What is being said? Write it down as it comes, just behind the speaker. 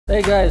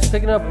Hey guys,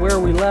 picking up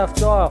where we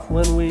left off.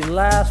 When we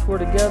last were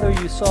together,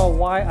 you saw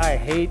why I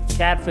hate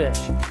catfish.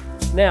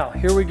 Now,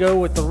 here we go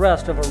with the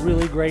rest of a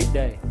really great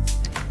day.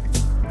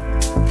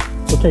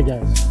 Okay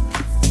guys,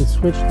 we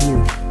switched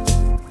gears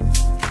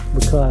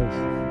because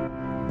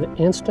the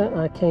instant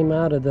I came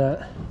out of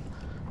that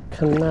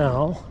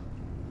canal,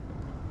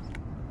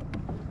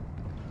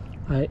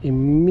 I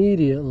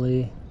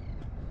immediately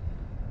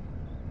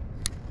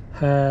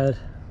had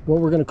what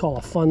we're going to call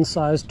a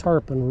fun-sized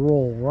tarpon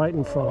roll right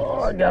in front of us.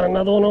 Oh, I got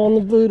another one on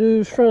the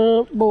voodoo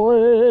shrimp,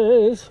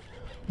 boys.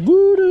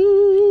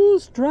 Voodoo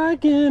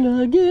striking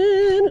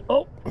again.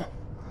 Oh,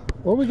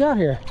 what do we got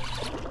here?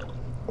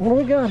 What do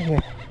we got here?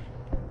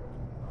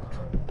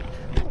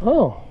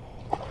 Oh,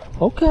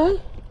 okay.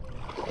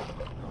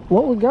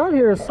 What we got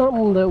here is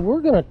something that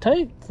we're going to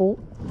take,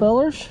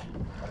 fellers.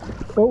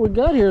 What we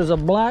got here is a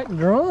black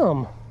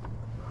drum.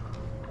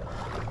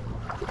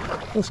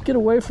 Let's get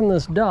away from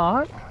this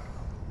dock.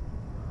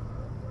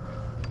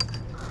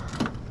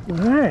 All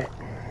right.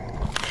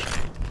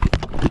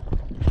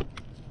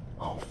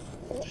 Oh,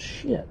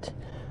 shit.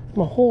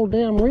 My whole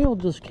damn reel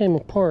just came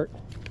apart.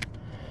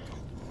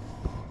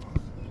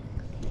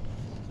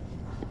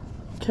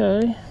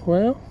 Okay,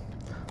 well,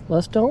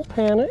 let's don't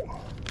panic.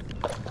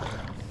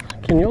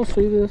 Can y'all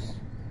see this?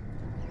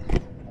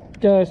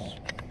 Guys,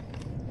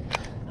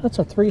 that's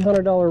a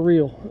 $300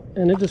 reel,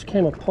 and it just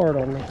came apart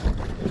on me.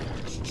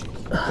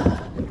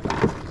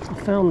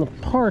 I found the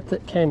part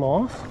that came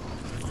off.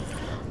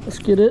 Let's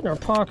get it in our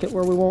pocket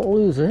where we won't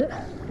lose it.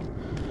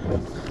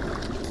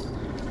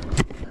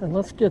 And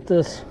let's get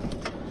this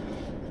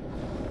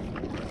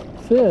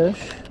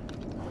fish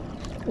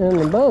in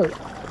the boat.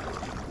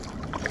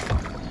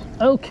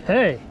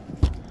 Okay.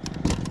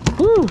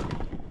 Woo!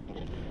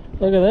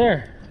 Look at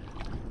there.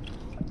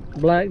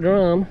 Black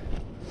drum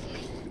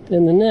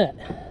in the net.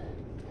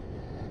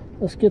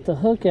 Let's get the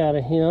hook out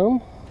of him.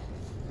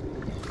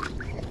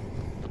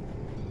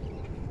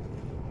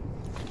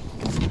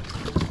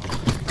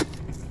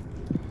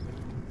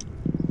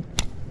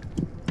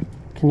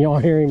 Can y'all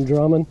hear him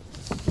drumming?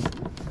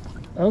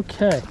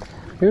 Okay,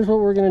 here's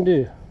what we're gonna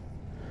do.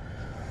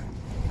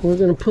 We're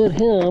gonna put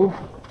him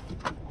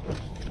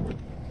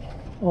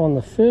on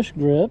the fish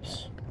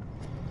grips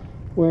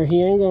where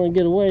he ain't gonna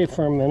get away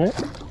for a minute.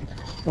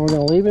 And we're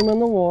gonna leave him in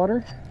the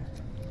water.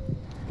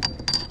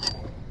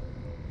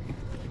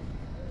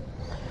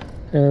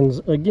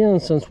 And again,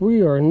 since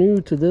we are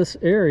new to this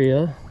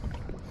area,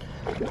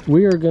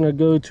 we are gonna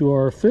go to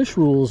our Fish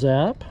Rules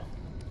app.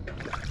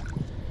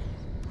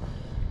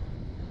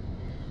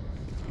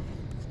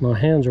 My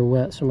hands are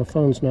wet, so my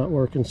phone's not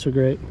working so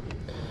great.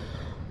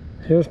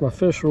 Here's my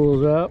Fish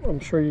Rules app. I'm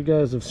sure you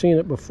guys have seen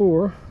it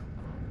before,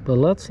 but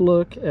let's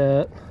go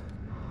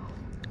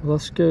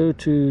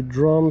to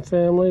drum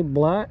family,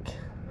 black.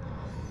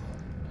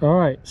 All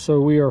right,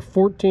 so we are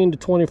 14 to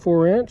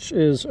 24 inch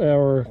is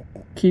our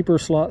keeper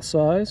slot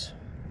size.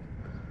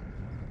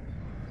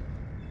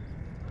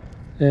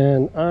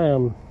 And I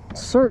am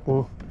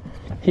certain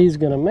he's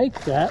gonna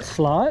make that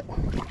slot,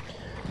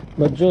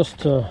 but just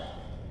to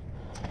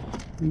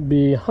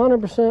be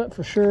 100%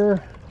 for sure,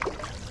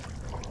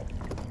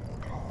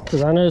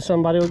 because I know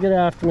somebody will get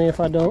after me if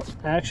I don't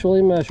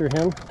actually measure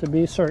him to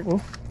be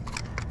certain.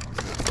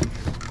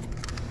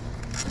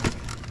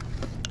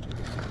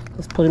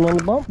 Let's put him on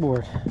the bump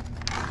board.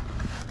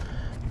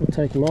 We'll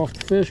take him off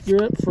the fish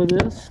grip for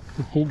this.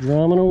 He's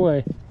drumming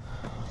away.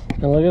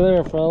 And look at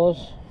there,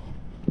 fellas.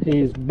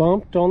 He's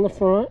bumped on the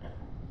front.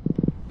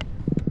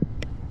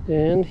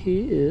 And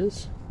he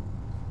is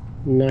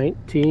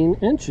 19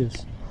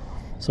 inches.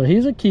 So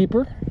he's a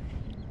keeper.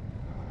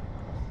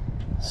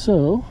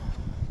 So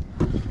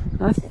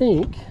I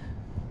think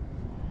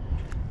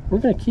we're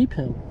gonna keep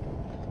him.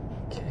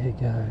 Okay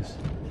guys,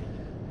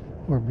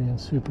 we're being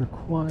super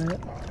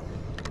quiet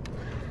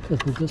because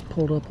we just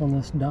pulled up on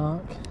this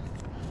dock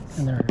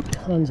and there are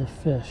tons of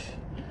fish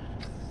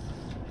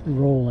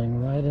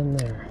rolling right in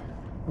there.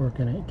 We're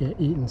gonna get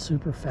eaten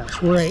super fast.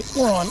 Great,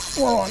 we're on.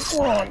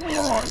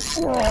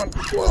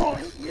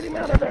 Get him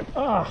out of there.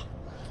 Ah.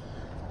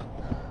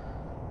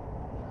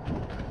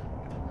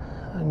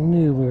 I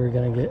knew we were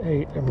going to get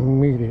ate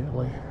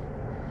immediately.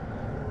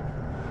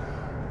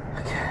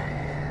 Okay.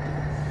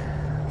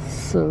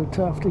 So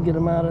tough to get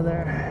him out of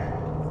there.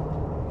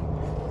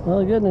 Well,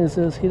 the good news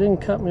is he didn't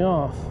cut me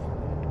off.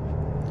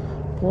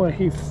 Boy,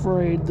 he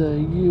frayed the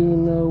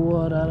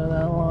you-know-what out of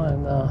that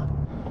line, though.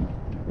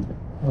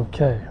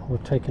 Okay, we're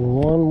taking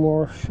one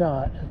more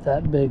shot at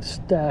that big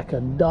stack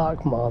of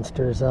dock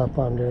monsters up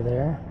under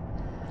there.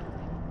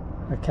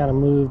 I kind of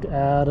moved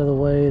out of the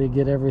way to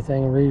get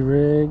everything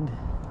re-rigged.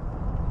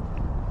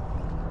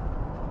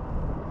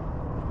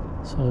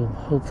 So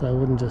hopefully I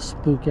wouldn't just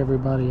spook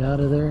everybody out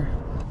of there.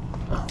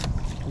 Oh,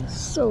 it's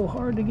so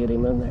hard to get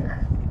him in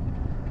there.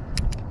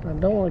 I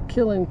don't want to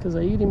kill him because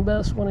I eat him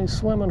best when he's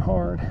swimming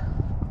hard.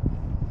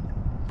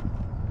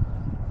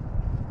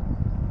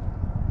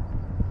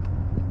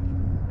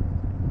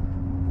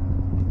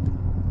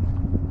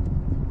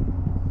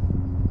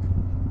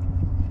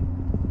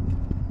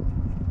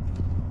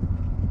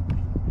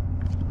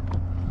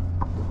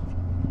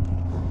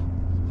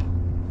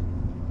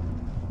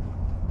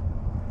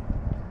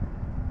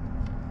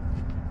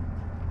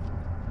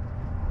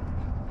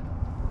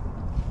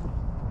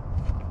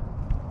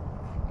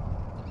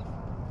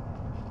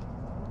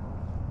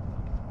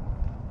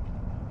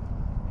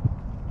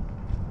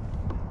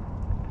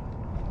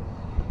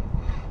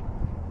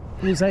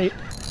 He's 8,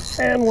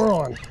 and we're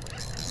on.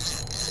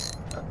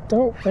 I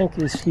don't think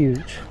he's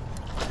huge.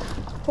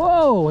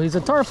 Whoa, he's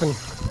a tarpon.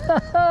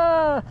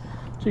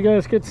 Did you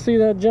guys get to see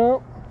that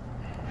jump?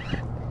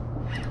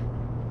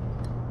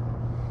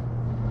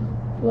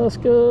 Let's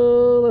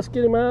go, let's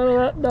get him out of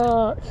that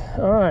dock.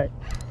 All right,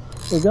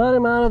 we got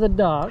him out of the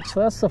dock, so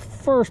that's the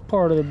first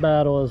part of the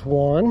battle is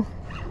won.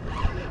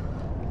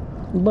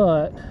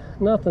 But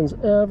nothing's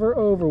ever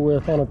over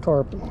with on a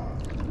tarpon.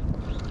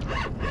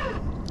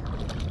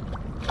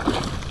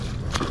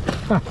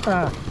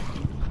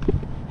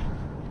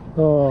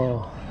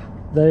 Oh,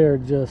 they are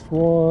just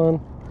one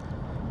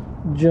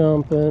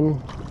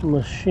jumping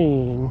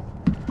machine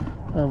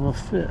of a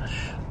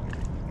fish.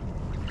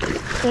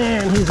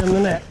 And he's in the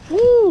net.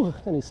 Woo!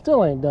 And he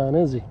still ain't done,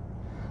 is he?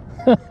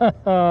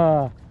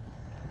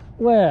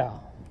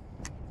 Well,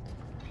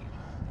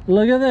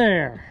 look at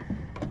there.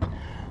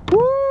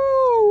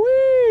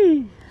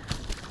 Woo-wee!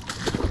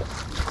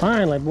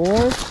 Finally,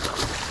 boys.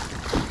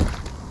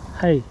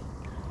 Hey,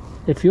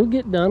 if you'll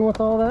get done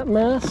with all that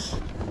mess,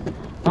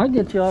 I'll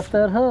get you off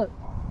that hook.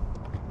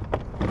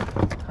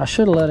 I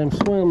should have let him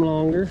swim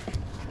longer,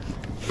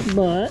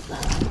 but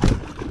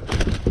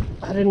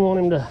I didn't want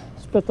him to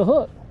spit the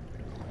hook.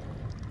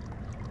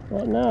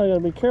 Right now I gotta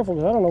be careful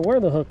because I don't know where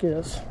the hook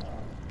is.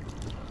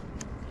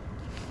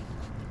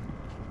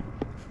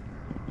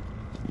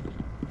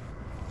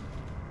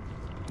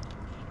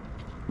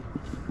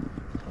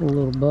 A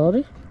little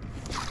buddy.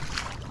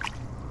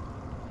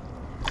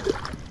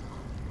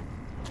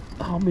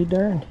 I'll be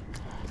darned.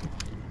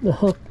 The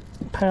hook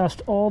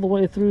passed all the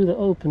way through the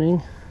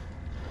opening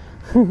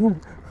in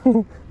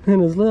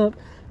his lip,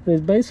 and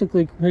he's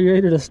basically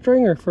created a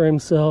stringer for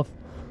himself.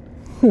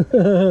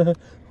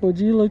 Would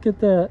you look at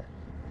that?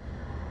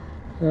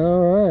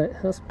 Alright,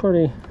 that's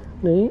pretty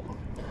neat.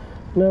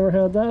 Never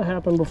had that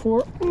happen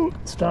before.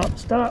 Stop,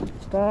 stop,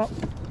 stop.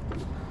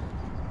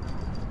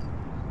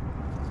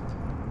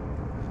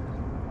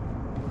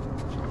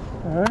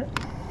 Alright.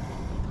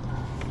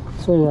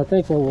 So I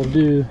think what we'll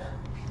do,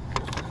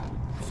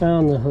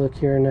 found the hook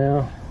here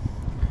now.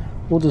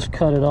 We'll just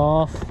cut it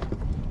off.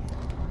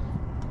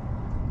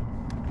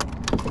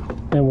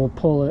 And we'll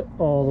pull it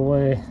all the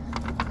way,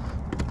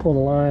 pull the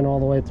line all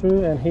the way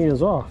through, and he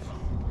is off.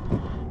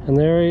 And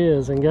there he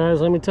is. And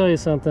guys, let me tell you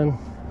something.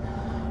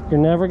 You're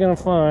never gonna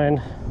find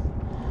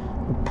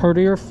a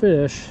prettier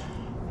fish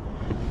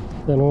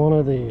than one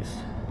of these.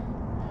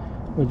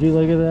 Would you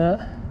look at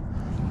that?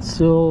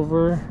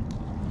 Silver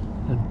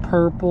and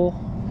purple.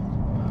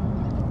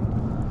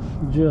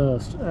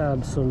 Just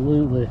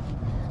absolutely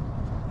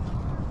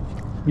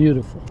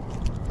beautiful.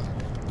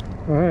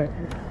 All right.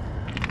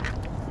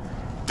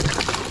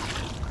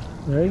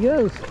 There he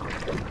goes.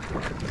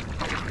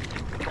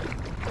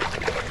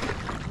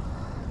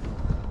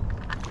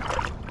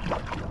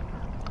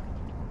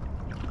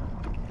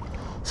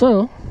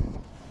 So,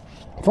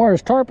 as far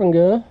as tarpon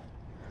go,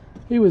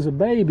 he was a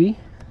baby,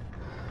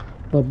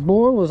 but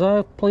boy was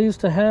I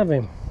pleased to have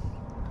him.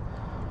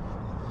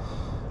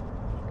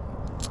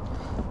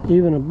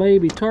 Even a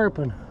baby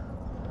tarpon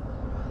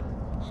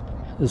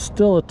is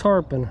still a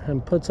tarpon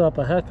and puts up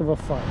a heck of a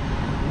fight.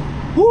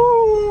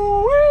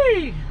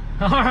 Woo-wee!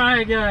 All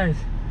right, guys,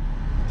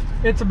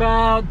 it's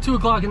about 2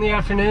 o'clock in the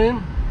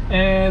afternoon,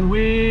 and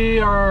we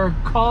are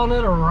calling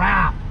it a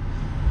wrap.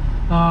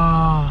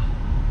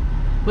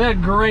 We had a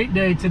great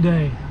day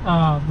today.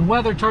 The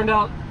weather turned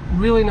out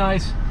really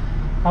nice.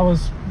 I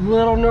was a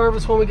little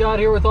nervous when we got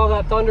here with all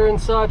that thunder and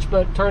such,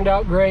 but it turned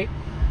out great.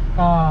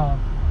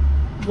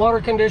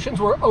 Water conditions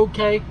were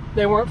okay.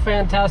 They weren't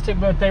fantastic,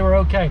 but they were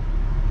okay.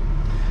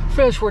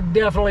 Fish were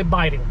definitely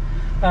biting.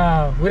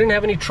 We didn't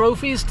have any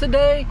trophies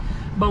today,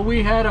 but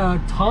we had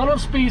a ton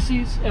of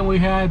species, and we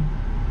had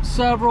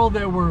several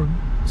that were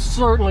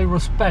certainly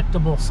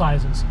respectable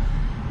sizes.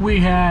 We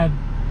had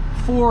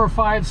 4 or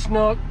 5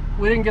 snook.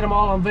 We didn't get them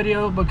all on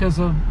video because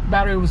the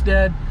battery was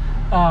dead,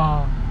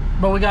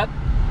 but we got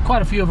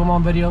quite a few of them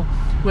on video.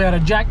 We had a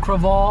Jack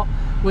Crevalle.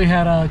 We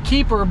had a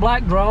keeper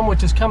black drum,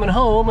 which is coming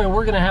home, and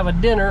we're gonna have a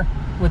dinner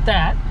with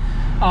that.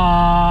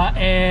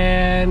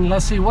 And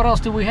let's see, what else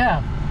did we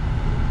have?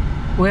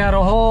 We had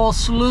a whole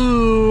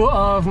slew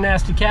of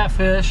nasty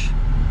catfish.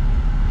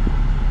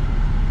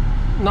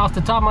 And off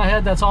the top of my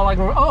head, that's all I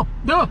can remember. Oh,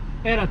 duh,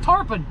 and a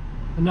tarpon,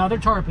 another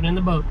tarpon in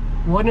the boat.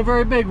 Wasn't a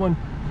very big one,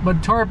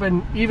 but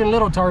tarpon, even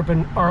little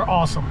tarpon, are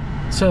awesome.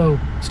 So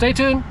stay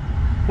tuned.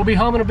 We'll be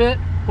home in a bit.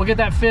 We'll get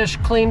that fish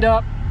cleaned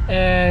up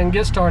and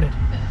get started.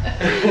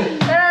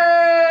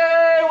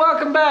 Hey,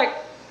 welcome back.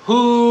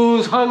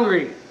 Who's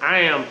hungry? I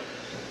am.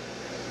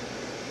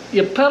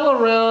 You pedal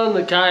around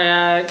the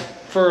kayak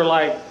for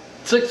like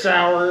 6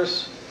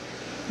 hours,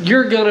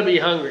 you're gonna be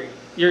hungry.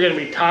 You're gonna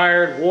be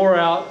tired, wore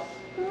out,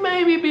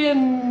 maybe be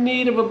in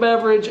need of a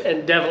beverage,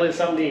 and definitely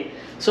something to eat.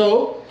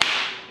 So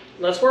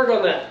let's work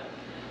on that.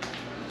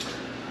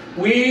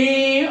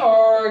 We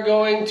are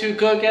going to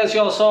cook. As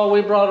y'all saw,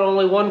 we brought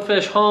only 1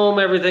 fish home.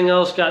 Everything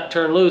else got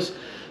turned loose.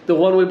 The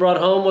one we brought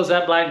home was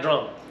that black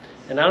drum.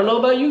 And I don't know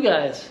about you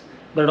guys,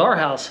 but at our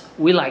house,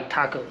 we like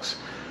tacos.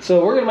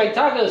 So we're gonna make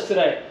tacos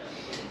today.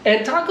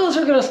 And tacos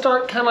are gonna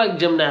start kind of like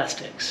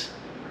gymnastics.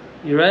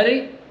 You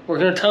ready? We're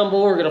gonna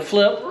tumble, we're gonna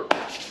flip,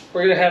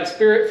 we're gonna have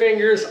spirit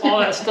fingers, all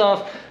that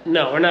stuff.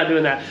 No, we're not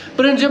doing that.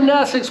 But in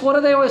gymnastics, what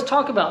do they always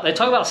talk about? They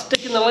talk about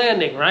sticking the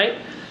landing, right?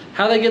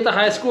 How they get the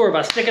high score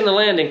by sticking the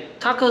landing.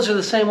 Tacos are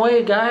the same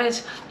way,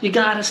 guys. You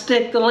gotta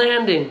stick the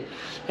landing.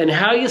 And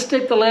how you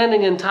stick the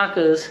landing in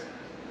tacos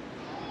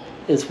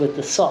is with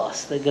the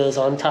sauce that goes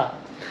on top.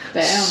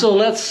 Bam. So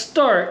let's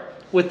start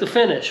with the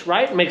finish,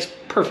 right? Makes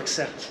perfect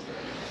sense.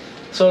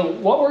 So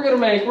what we're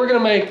gonna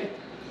make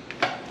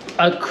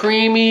a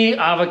creamy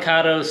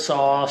avocado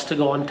sauce to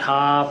go on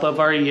top of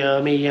our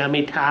yummy,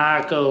 yummy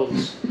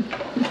tacos.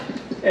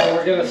 And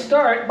we're gonna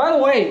start, by the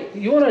way,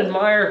 you wanna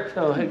admire,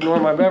 oh, ignore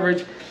my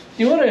beverage.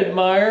 You wanna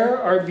admire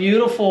our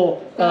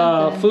beautiful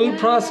food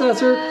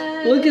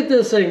processor? Look at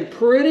this thing,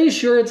 pretty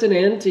sure it's an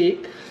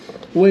antique.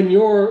 When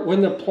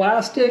the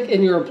plastic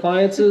in your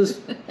appliances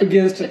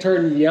begins to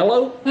turn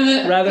yellow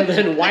rather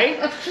than white,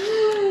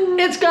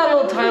 it's got a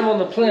little time on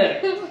the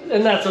planet,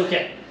 and that's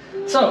okay.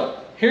 So,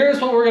 here's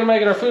what we're gonna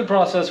make in our food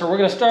processor. We're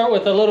gonna start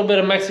with a little bit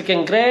of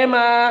Mexican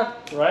crema,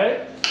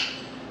 right?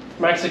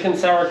 Mexican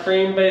sour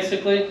cream,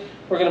 basically.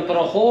 We're gonna put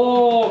a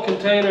whole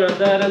container of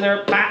that in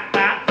there.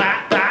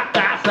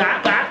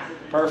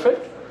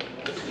 Perfect.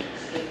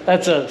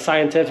 That's a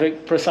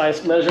scientific,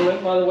 precise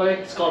measurement, by the way.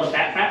 It's called a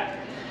bat.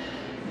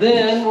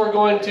 Then we're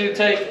going to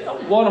take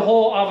one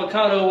whole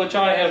avocado, which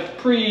I have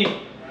pre-mushed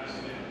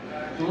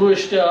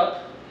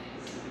up,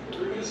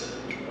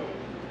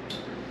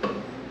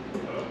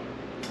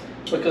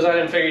 because I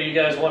didn't figure you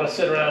guys want to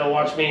sit around and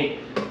watch me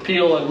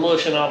peel and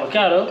mush an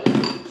avocado.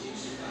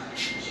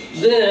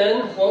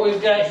 Then what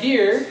we've got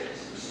here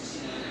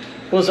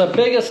was the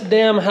biggest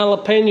damn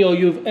jalapeno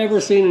you've ever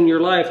seen in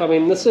your life. I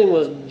mean, this thing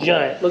was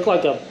giant. Looked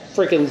like a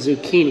freaking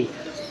zucchini.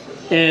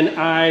 And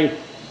I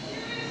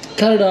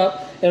cut it up.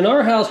 In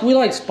our house, we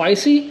like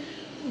spicy,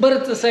 but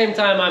at the same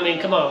time, I mean,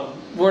 come on.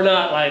 We're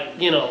not like,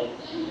 you know,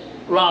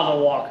 lava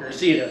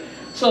walkers either.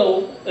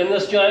 So in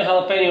this giant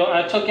jalapeno,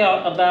 I took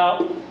out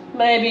about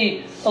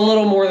maybe a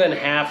little more than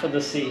half of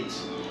the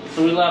seeds.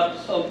 So we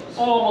left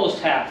almost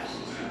half.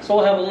 So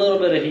we'll have a little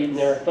bit of heat in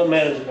there, but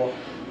manageable.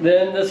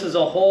 Then this is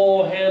a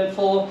whole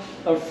handful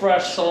of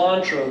fresh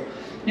cilantro.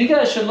 You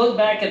guys should look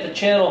back at the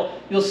channel.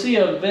 You'll see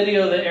a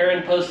video that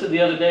Aaron posted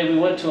the other day. We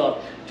went to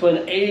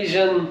an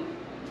Asian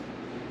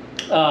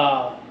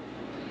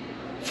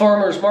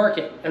farmer's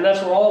market, and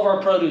that's where all of our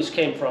produce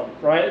came from,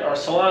 right? Our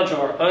cilantro,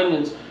 our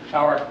onions,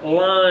 our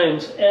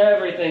limes,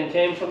 everything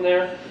came from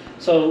there.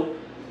 So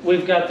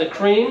we've got the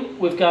cream,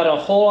 we've got a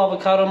whole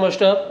avocado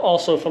mushed up,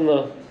 also from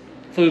the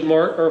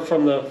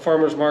from the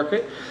farmer's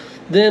market.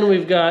 Then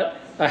we've got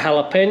a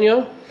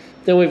jalapeno.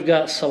 Then we've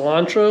got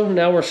cilantro.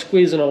 Now we're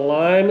squeezing a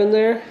lime in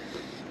there.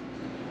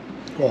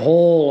 A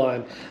whole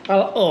lime.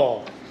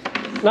 Oh,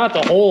 not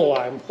the whole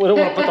lime. We don't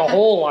want to put the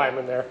whole lime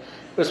in there.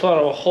 We just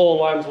want a whole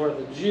lime's worth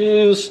of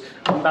juice.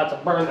 I'm about to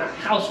burn the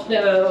house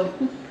down.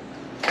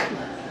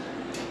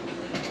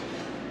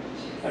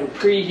 I'm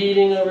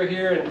preheating over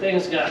here and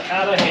things got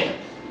out of hand.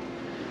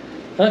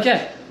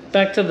 Okay,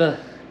 back to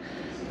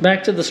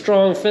the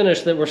strong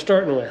finish that we're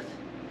starting with.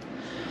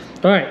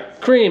 All right,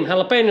 cream,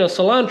 jalapeno,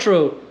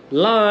 cilantro,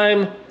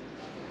 lime.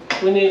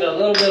 We need a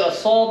little bit of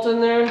salt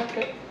in there.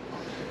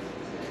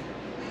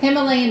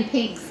 Himalayan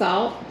pink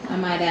salt, I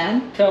might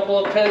add.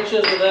 Couple of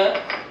pinches of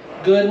that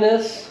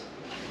goodness.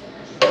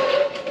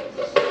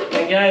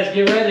 And guys,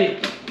 get ready.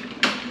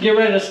 Get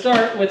ready to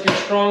start with your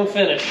strong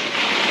finish.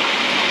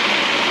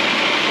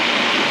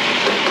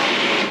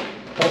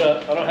 Hold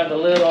up, I don't have the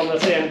lid on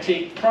this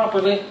antique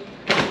properly.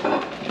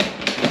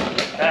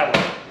 That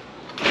one.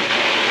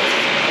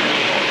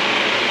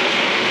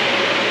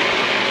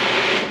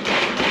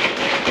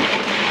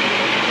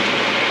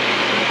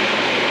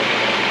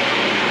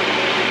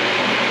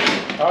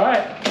 All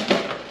right,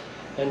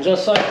 and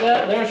just like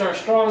that, there's our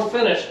strong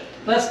finish.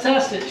 Let's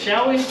test it,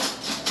 shall we?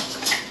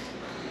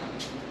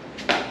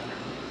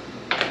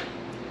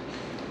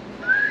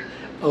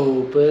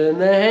 Open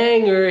the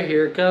hangar,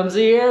 here comes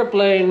the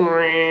airplane.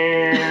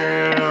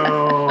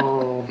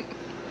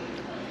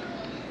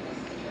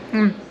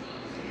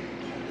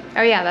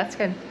 Oh yeah, that's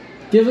good.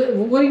 Give it.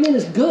 What do you mean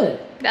it's good?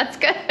 That's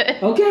good.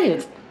 Okay,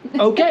 it's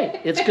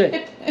okay. It's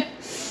good.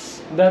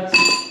 That's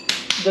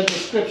the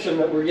description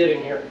that we're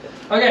getting here.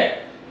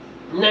 Okay,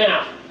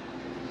 now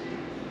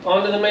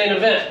on to the main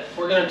event.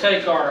 We're going to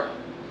take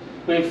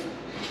we've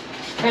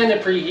kind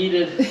of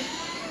preheated.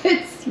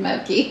 It's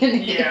smoky.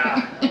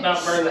 Yeah, about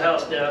to burn the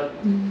house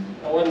down.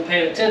 I wasn't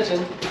paying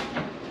attention.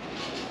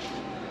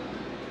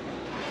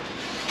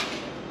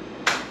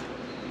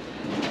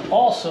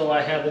 Also,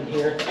 I have in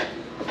here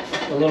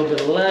a little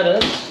bit of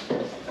lettuce.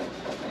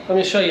 Let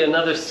me show you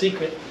another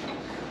secret.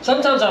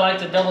 Sometimes I like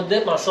to double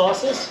dip my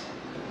sauces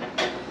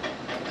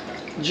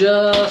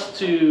just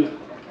to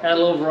add a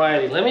little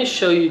variety. Let me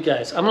show you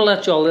guys. I'm gonna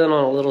let y'all in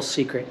on a little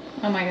secret.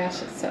 Oh my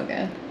gosh, it's so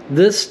good.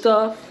 This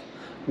stuff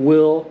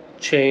will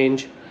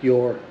change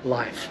your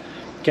life.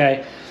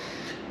 Okay?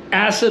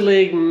 Acid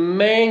League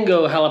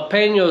mango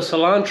jalapeno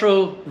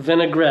cilantro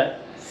vinaigrette.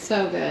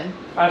 So good.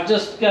 I've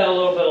just got a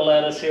little bit of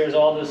lettuce here is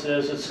all this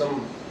is. It's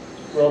some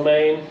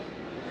romaine.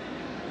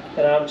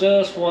 And I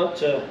just want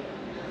to,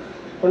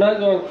 we're not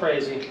going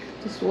crazy.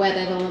 Just wet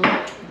it a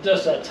little.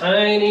 Just a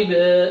tiny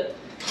bit.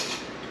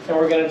 And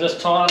we're going to just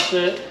toss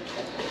it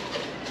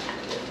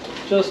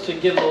just to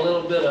give it a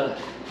little bit of,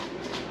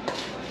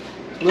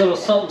 a little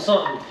something,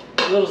 something,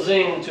 a little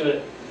zing to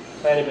it.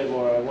 Tiny bit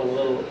more. I want a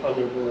little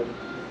underboard.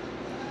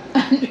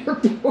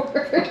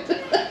 Underboard.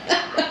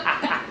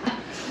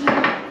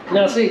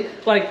 Now see,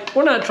 like,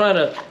 we're not trying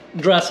to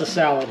dress a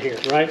salad here,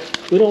 right?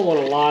 We don't want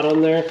a lot on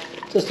there.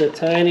 Just a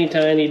tiny,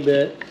 tiny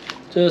bit,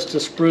 just to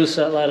spruce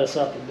that lettuce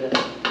up a bit.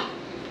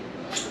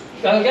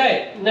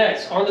 Okay,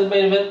 next, on to the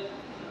main event.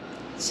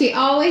 She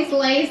always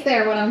lays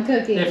there when I'm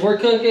cooking. If we're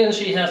cooking,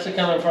 she has to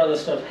come in front of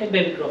the stove. Hey,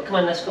 baby girl, come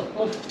on, let's go.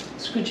 Oh,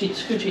 scoochie,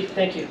 scoochie,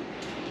 thank you.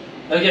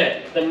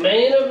 Okay, the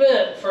main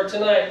event for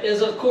tonight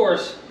is, of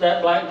course,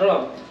 that black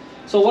drum.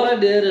 So what I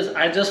did is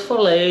I just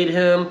filleted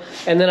him,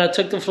 and then I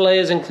took the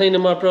fillets and cleaned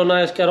them up real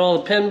nice, got all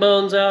the pin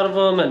bones out of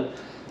them and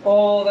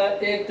all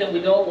that ick that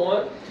we don't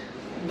want.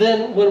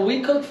 Then when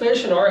we cook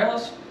fish in our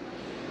house,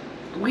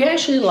 we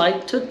actually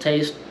like to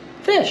taste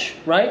fish,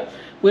 right?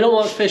 We don't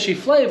want fishy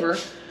flavor,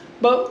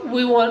 but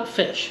we want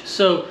fish.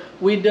 So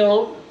we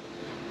don't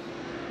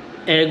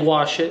egg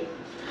wash it.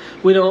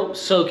 We don't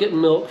soak it in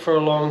milk for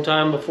a long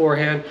time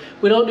beforehand.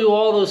 We don't do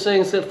all those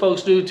things that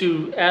folks do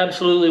to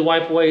absolutely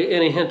wipe away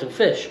any hint of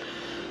fish.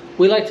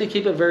 We like to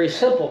keep it very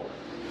simple.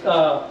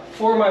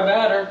 For my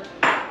batter,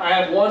 I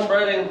have one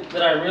breading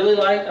that I really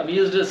like. I've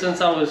used it since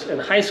I was in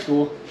high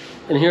school,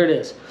 and here it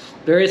is.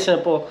 Very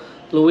simple,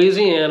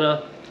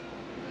 Louisiana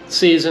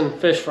seasoned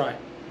fish fry.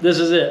 This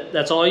is it.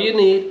 That's all you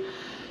need.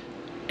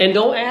 And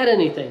don't add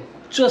anything.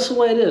 Just the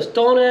way it is.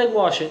 Don't egg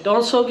wash it.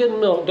 Don't soak it in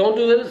milk. Don't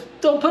do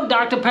it. Don't put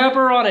Dr.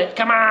 Pepper on it.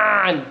 Come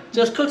on.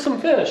 Just cook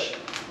some fish.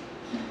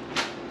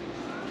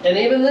 And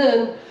even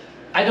then,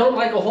 I don't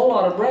like a whole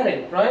lot of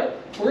breading, right?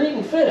 We're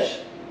eating fish.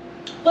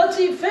 Let's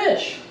eat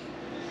fish.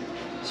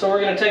 So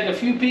we're going to take a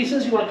few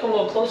pieces. You want to come a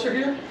little closer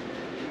here?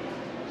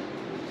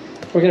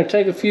 We're going to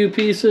take a few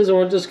pieces and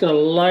we're just going to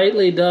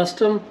lightly dust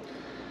them.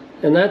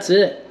 And that's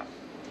it.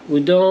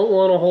 We don't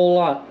want a whole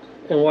lot.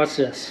 And watch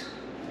this.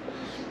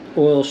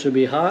 Oil should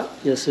be hot.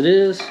 Yes, it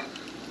is.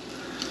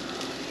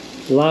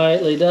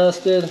 Lightly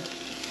dusted.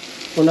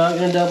 We're not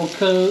going to double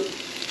coat.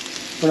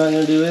 We're not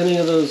going to do any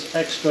of those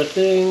extra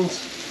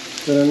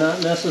things that are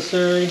not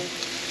necessary.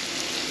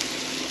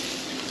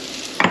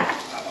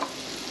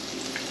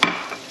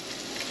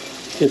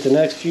 Get the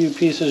next few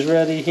pieces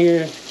ready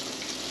here.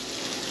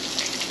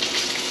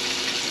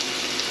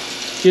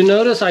 You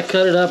notice I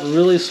cut it up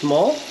really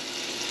small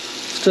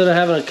instead of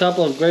having a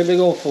couple of great big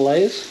old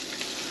fillets.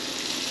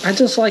 I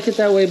just like it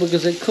that way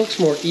because it cooks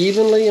more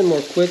evenly and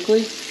more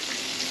quickly.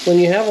 When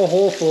you have a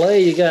whole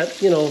fillet, you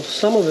got, you know,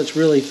 some of it's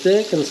really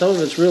thick and some of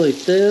it's really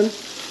thin.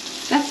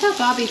 That's how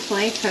Bobby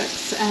Flay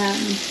cooks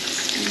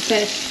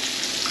fish.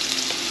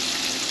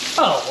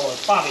 Oh, well,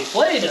 if Bobby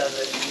Flay does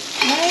it,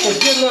 Right? it's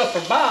good enough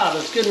for Bob,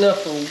 it's good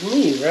enough for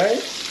me,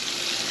 right?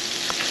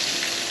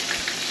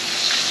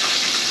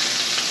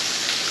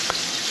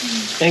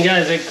 And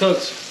guys, it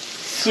cooks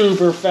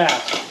super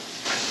fast.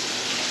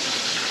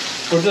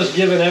 We're just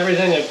giving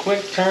everything a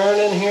quick turn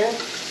in here.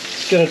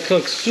 It's gonna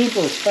cook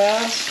super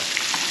fast.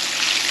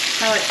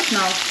 Oh, it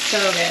smells so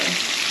good.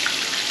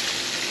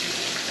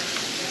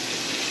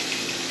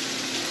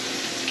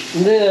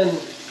 And then,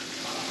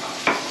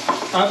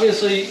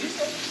 obviously,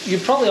 you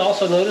probably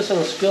also notice in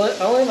the skillet,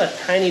 I only have a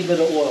tiny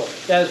bit of oil.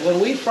 Guys, when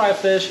we fry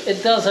fish,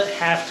 it doesn't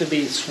have to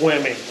be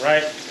swimming,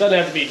 right? It doesn't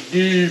have to be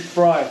deep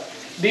fried.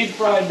 Deep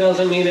fried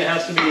doesn't mean it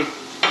has to be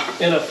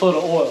in a foot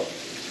of oil.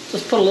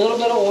 Just put a little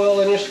bit of oil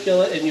in your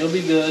skillet and you'll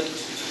be good.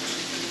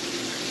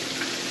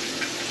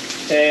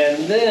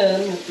 And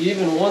then,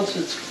 even once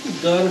it's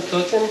done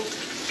cooking,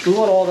 we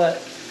want all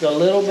that, the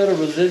little bit of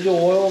residual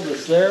oil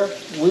that's there,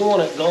 we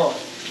want it gone.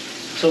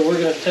 So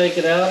we're going to take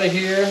it out of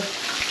here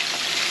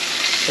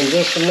in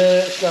just a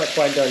minute. It's not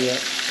quite done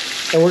yet.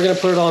 And we're going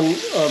to put it on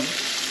a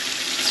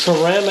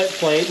ceramic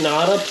plate,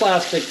 not a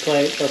plastic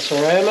plate, a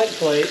ceramic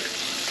plate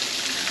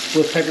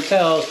with paper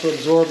towels to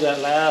absorb that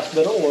last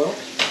bit of oil.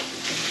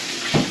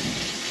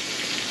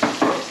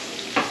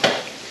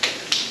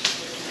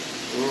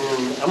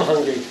 I'm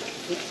hungry.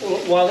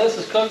 While this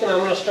is cooking, I'm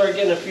going to start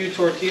getting a few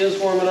tortillas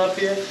warming up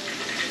here.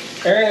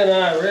 Aaron and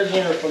I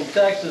originally are from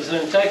Texas, and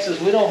in Texas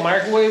we don't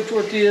microwave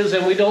tortillas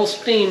and we don't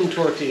steam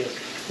tortillas.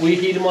 We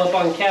heat them up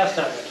on cast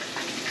iron.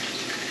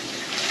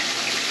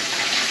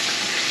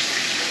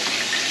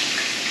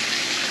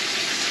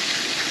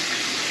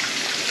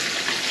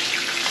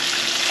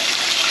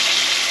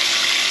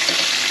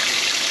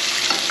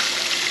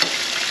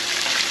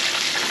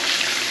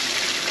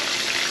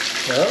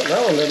 Well,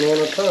 that one didn't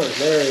want to turn.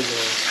 There he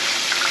goes.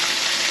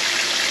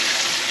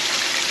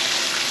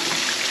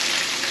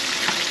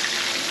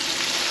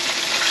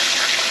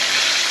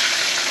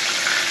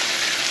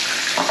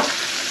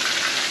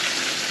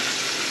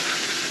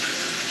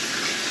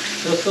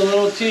 Just a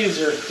little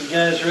teaser. You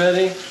guys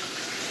ready?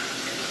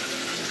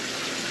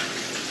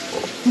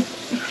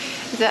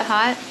 Is it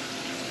hot?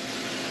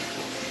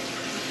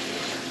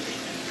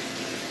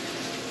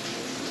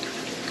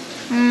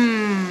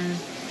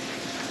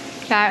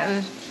 That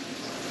is...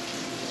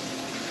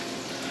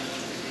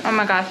 Oh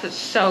my gosh, it's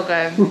so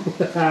good.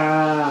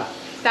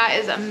 That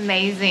is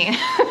amazing.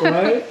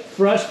 Right?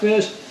 Fresh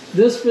fish.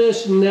 This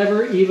fish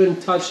never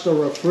even touched the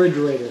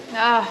refrigerator.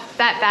 Oh,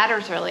 that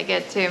batter's really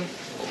good too.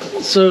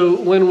 So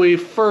when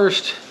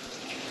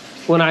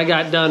I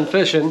got done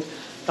fishing,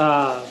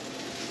 I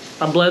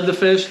bled the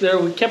fish there.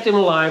 We kept him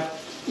alive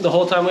the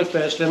whole time we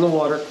fished in the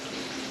water.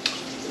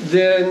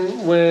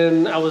 Then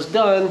when I was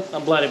done, I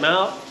bled him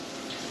out,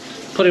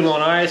 put him on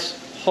ice,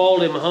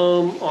 hauled him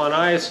home on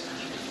ice.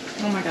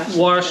 Oh my gosh.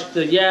 Washed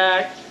the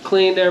yak,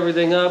 cleaned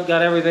everything up,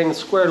 got everything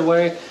squared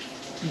away,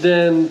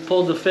 then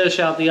pulled the fish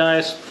out the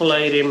ice,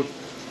 filleted him,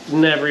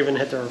 never even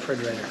hit the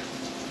refrigerator.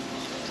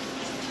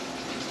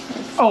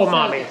 Oh,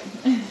 mommy.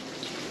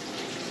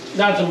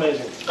 That's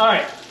amazing. All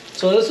right,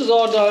 so this is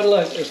all done.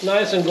 Look, it's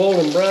nice and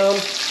golden brown.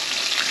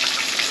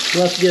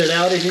 Let's get it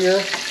out of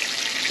here,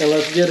 and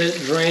let's get it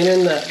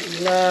draining that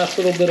last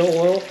little bit of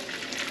oil.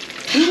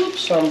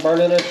 Oops, I'm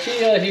burning a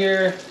tortilla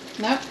here.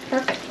 Nope,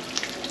 perfect.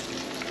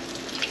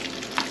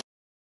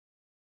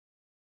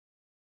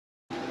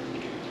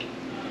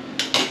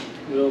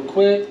 Real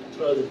quick,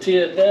 throw the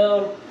tortilla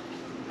down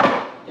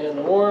in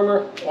the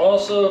warmer.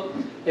 Also,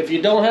 if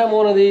you don't have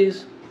one of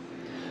these,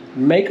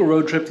 make a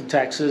road trip to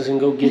Texas and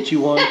go get you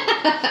one.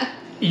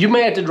 You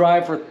may have to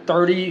drive for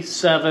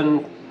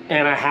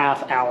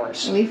 37.5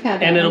 hours. We've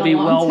had that and it'll in a be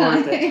long well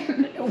time. worth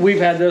it. We've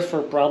had this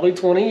for probably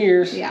 20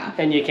 years. Yeah.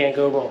 And you can't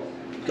go wrong.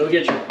 Go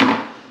get you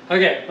one.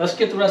 Okay, let's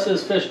get the rest of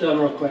this fish done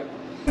real quick.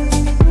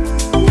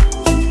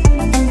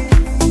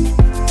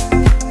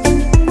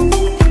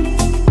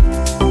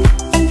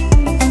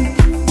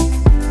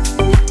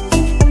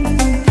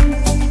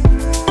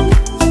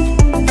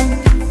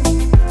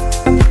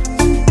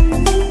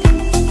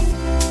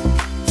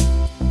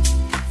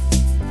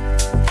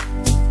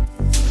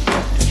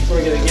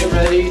 We're gonna get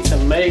ready to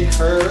make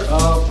her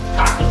a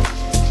taco.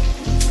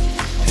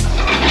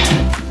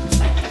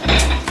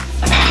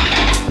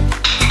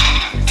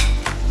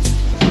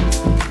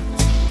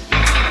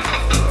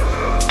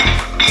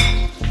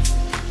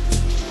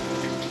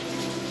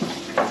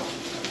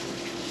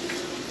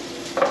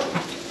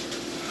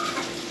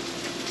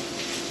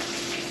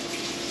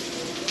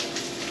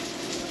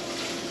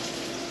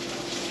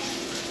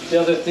 The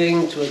other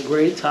thing to a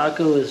great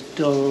taco is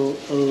don't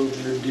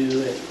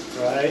overdo it,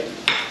 right?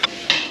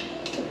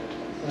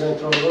 I'm gonna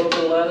throw a little bit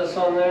of lettuce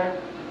on there.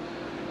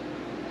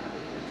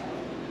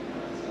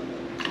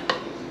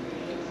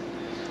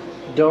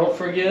 Don't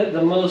forget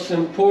the most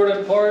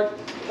important part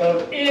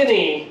of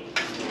any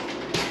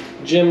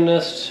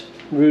gymnast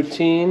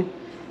routine.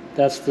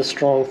 That's the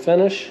strong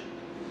finish.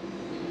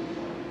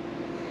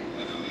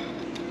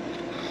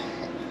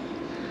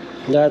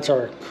 That's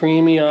our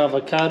creamy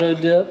avocado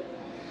dip.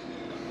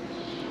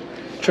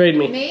 Trade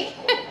me. Me?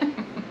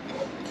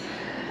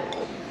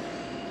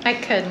 I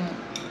couldn't.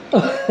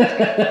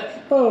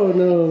 Oh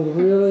no,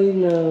 really?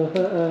 No.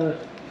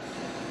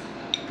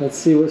 Let's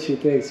see what she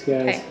thinks,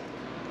 guys. Okay.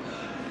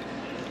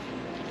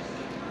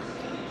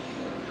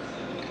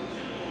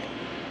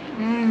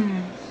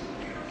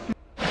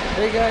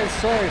 Hey guys,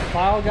 sorry,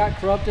 file got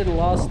corrupted and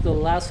lost the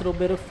last little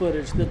bit of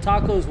footage. The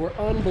tacos were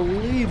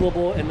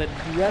unbelievable and the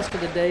rest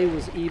of the day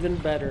was even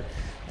better.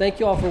 Thank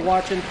you all for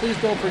watching. Please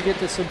don't forget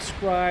to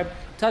subscribe.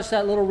 Touch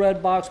that little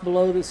red box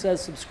below that says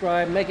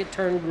subscribe. Make it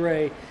turn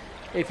gray.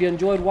 If you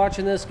enjoyed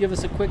watching this, give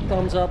us a quick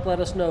thumbs up.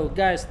 Let us know.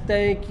 Guys,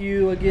 thank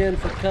you again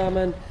for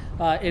coming.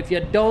 If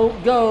you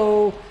don't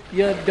go,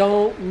 you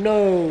don't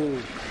know.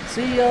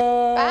 See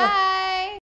ya. Bye.